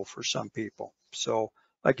miserable for some people. So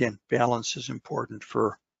again, balance is important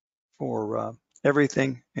for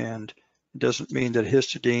everything, and it doesn't mean that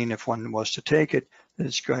histidine, if one was to take it,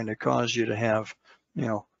 it's going to cause you to have,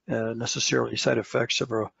 necessarily side effects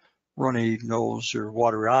of a runny nose or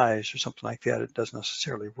watery eyes or something like that. It doesn't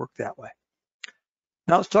necessarily work that way.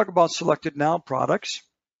 Now let's talk about selected Now products.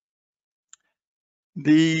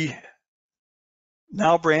 The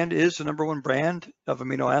Now brand is the #1 brand of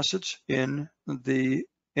amino acids in the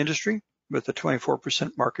industry with a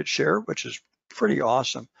 24% market share, which is pretty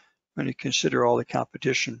awesome when you consider all the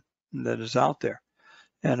competition that is out there.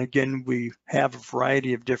 And again, we have a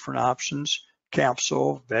variety of different options: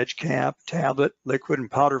 capsule, veg cap, tablet, liquid, and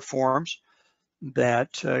powder forms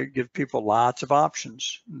that give people lots of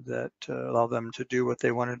options that allow them to do what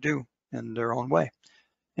they want to do in their own way.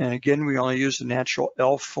 And again, we only use the natural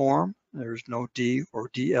L form. There's no D or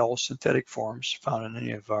DL synthetic forms found in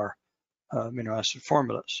any of our amino acid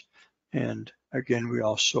formulas. And again, we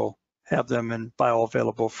also have them in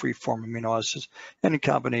bioavailable free-form amino acids and in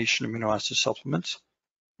combination amino acid supplements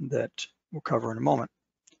that we'll cover in a moment,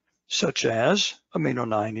 such as Amino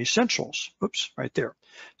 9 Essentials. Oops, right there.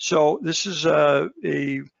 So this is a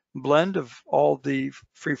blend of all the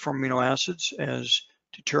free-form amino acids as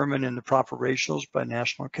determined in the proper ratios by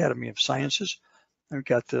National Academy of Sciences. I've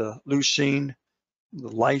got the leucine, the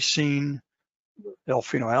lysine,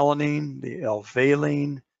 L-phenylalanine, the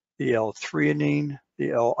L-valine, the L-threonine,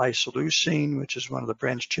 the L-isoleucine, which is one of the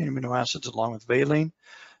branched chain amino acids along with valine,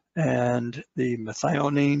 and the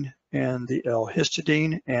methionine, and the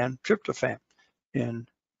L-histidine, and tryptophan in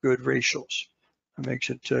good ratios. It makes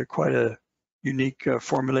it quite a unique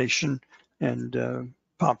formulation and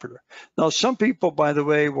popular. Now, some people, by the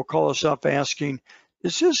way, will call us up asking,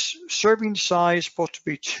 is this serving size supposed to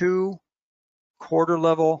be 2 quarter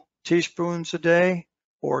level teaspoons a day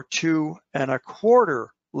or 2 1/4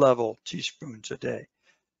 level teaspoons a day?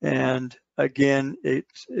 And again, it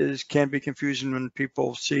can be confusing when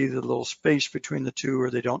people see the little space between the two, or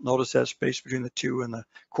they don't notice that space between the 2 and the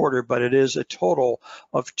quarter, but it is a total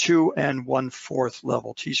of 2 1/4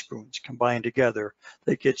 level teaspoons combined together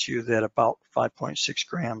that gets you that about 5.6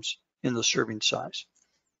 grams in the serving size.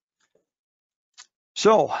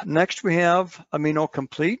 So next we have Amino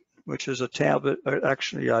Complete, which is a tablet,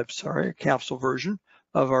 a capsule version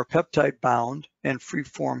of our peptide-bound and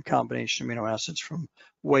free-form combination amino acids from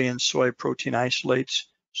whey and soy protein isolates,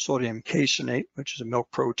 sodium caseinate, which is a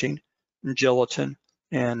milk protein, and gelatin,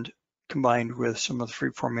 and combined with some of the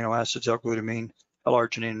free-form amino acids, L-glutamine,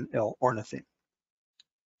 L-arginine, L-ornithine.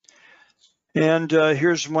 And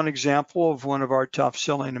here's one example of one of our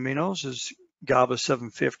top-selling aminos is GABA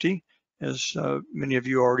 750. As many of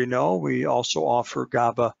you already know, we also offer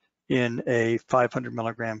GABA in a 500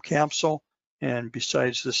 milligram capsule. And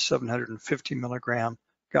besides this 750 milligram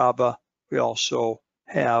GABA, we also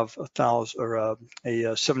have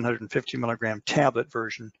a 750 milligram tablet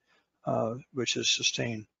version, which is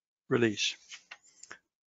sustained release.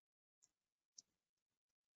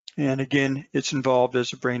 And again, it's involved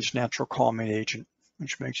as the brain's natural calming agent,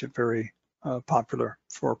 which makes it very popular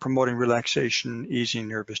for promoting relaxation, easing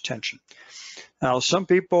nervous tension. Now, some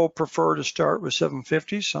people prefer to start with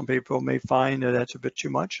 750. Some people may find that that's a bit too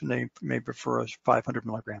much, and they may prefer a 500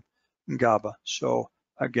 milligram GABA. So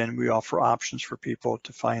again, we offer options for people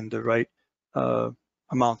to find the right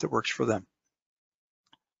amount that works for them.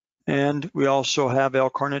 And we also have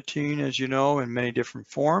L-carnitine, as you know, in many different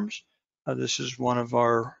forms. This is one of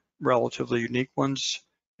our relatively unique ones,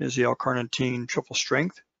 is the L-carnitine triple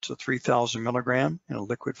strength. It's a 3,000 milligram in a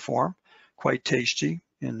liquid form, quite tasty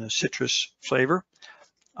in the citrus flavor.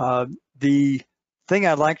 The thing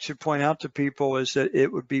I'd like to point out to people is that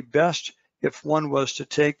it would be best if one was to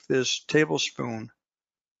take this tablespoon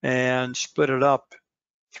and split it up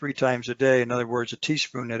 3 times a day. In other words, a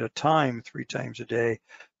teaspoon at a time 3 times a day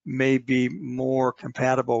may be more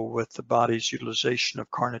compatible with the body's utilization of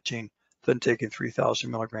carnitine than taking 3,000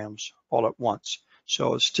 milligrams all at once.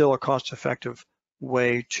 So it's still a cost-effective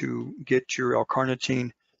way to get your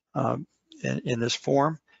L-carnitine in this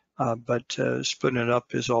form, but splitting it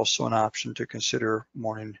up is also an option to consider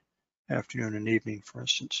morning, afternoon, and evening, for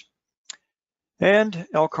instance. And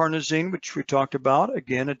L-carnosine, which we talked about,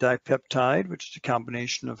 again, a dipeptide, which is a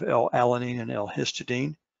combination of L-alanine and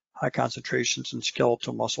L-histidine, high concentrations in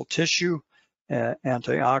skeletal muscle tissue,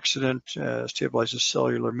 antioxidant, stabilizes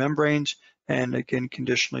cellular membranes, and again,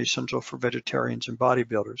 conditionally essential for vegetarians and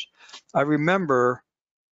bodybuilders. I remember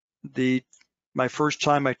my first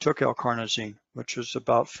time I took L-carnosine, which was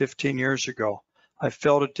about 15 years ago. I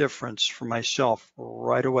felt a difference for myself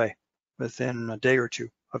right away within a day or two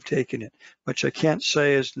of taking it, which I can't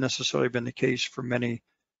say has necessarily been the case for many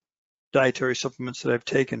dietary supplements that I've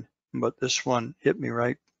taken, but this one hit me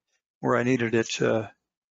right where I needed it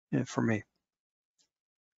for me.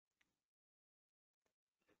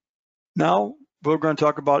 Now, we're going to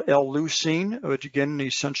talk about L-leucine, which again, an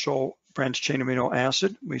essential branched chain amino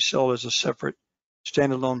acid. We sell it as a separate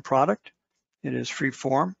standalone product. It is free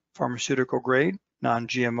form, pharmaceutical grade,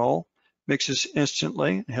 non-GMO, mixes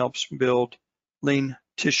instantly, and helps build lean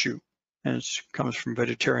tissue, and it comes from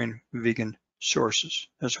vegetarian, vegan sources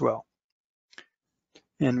as well.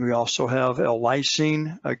 And we also have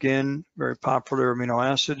L-lysine, again, very popular amino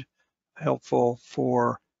acid, helpful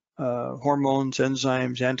for hormones,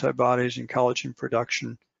 enzymes, antibodies, and collagen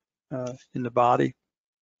production in the body.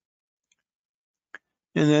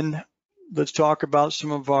 And then let's talk about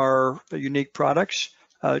some of our unique products.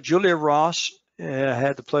 Julia Ross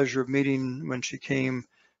had the pleasure of meeting when she came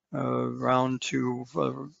around to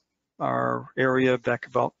our area back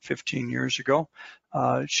about 15 years ago.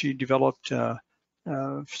 She developed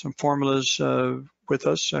some formulas with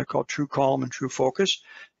us called True Calm and True Focus.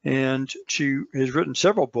 And she has written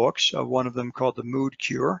several books, one of them called The Mood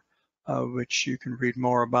Cure, which you can read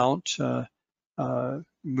more about,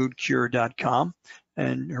 moodcure.com.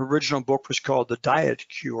 And her original book was called The Diet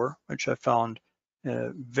Cure, which I found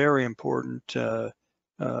very important,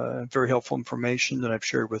 very helpful information that I've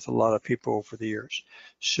shared with a lot of people over the years.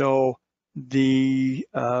 So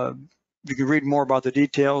you can read more about the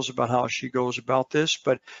details about how she goes about this,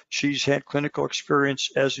 but she's had clinical experience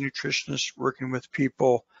as a nutritionist working with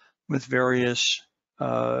people with various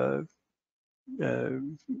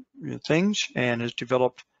things, and has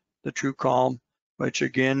developed the True Calm, which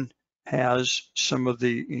again has some of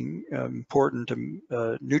the important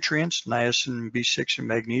nutrients, niacin, B6, and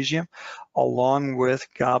magnesium, along with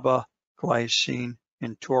GABA, glycine,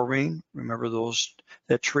 and taurine. Remember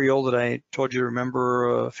that trio that I told you to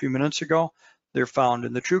remember a few minutes ago? They're found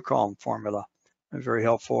in the True Calm formula. And very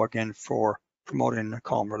helpful again for promoting a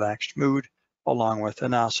calm, relaxed mood, along with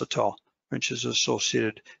inositol, which is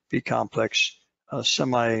associated B-complex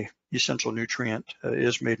semi-essential nutrient,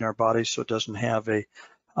 is made in our body, so it doesn't have a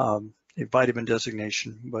vitamin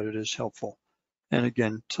designation, but it is helpful. And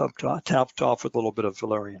again, topped off with a little bit of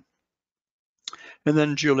valerian. And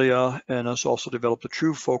then Julia and us also developed the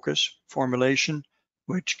True Focus formulation,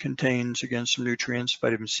 which contains, again, some nutrients,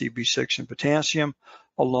 vitamin C, B6, and potassium,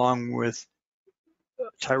 along with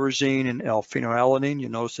tyrosine and L-phenylalanine. You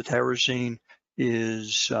notice the tyrosine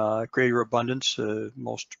is greater abundance,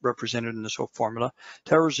 most represented in this whole formula.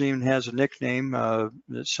 Tyrosine has a nickname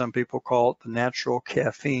that some people call it the natural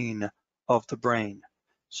caffeine of the brain.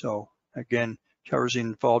 So again, tyrosine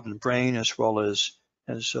involved in the brain as well as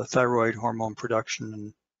thyroid hormone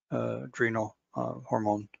production and adrenal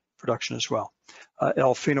hormone production as well.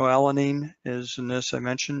 L-phenylalanine is in this, I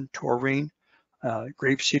mentioned, taurine,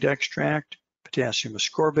 grapeseed extract, potassium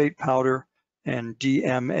ascorbate powder, and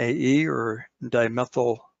DMAE, or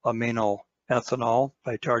dimethyl amino ethanol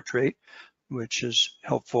bitartrate, which is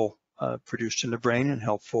helpful, produced in the brain and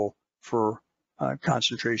helpful for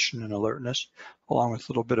concentration and alertness, along with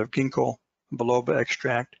a little bit of ginkgo biloba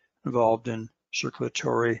extract involved in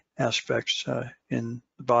circulatory aspects in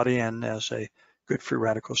the body and as a good free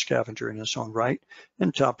radical scavenger in its own right,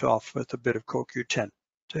 and topped off with a bit of CoQ10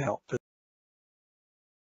 to help.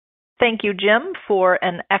 Thank you, Jim, for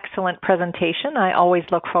an excellent presentation. I always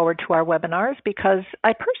look forward to our webinars because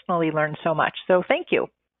I personally learn so much, so thank you.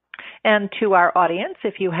 And to our audience,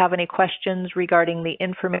 if you have any questions regarding the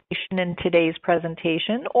information in today's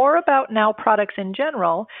presentation or about Now products in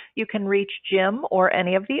general, you can reach Jim or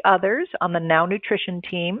any of the others on the Now Nutrition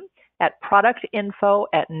team at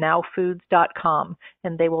productinfo@nowfoods.com,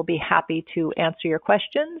 and they will be happy to answer your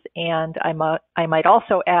questions, and I might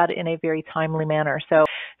also add in a very timely manner. So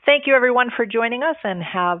thank you everyone for joining us, and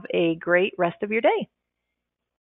have a great rest of your day.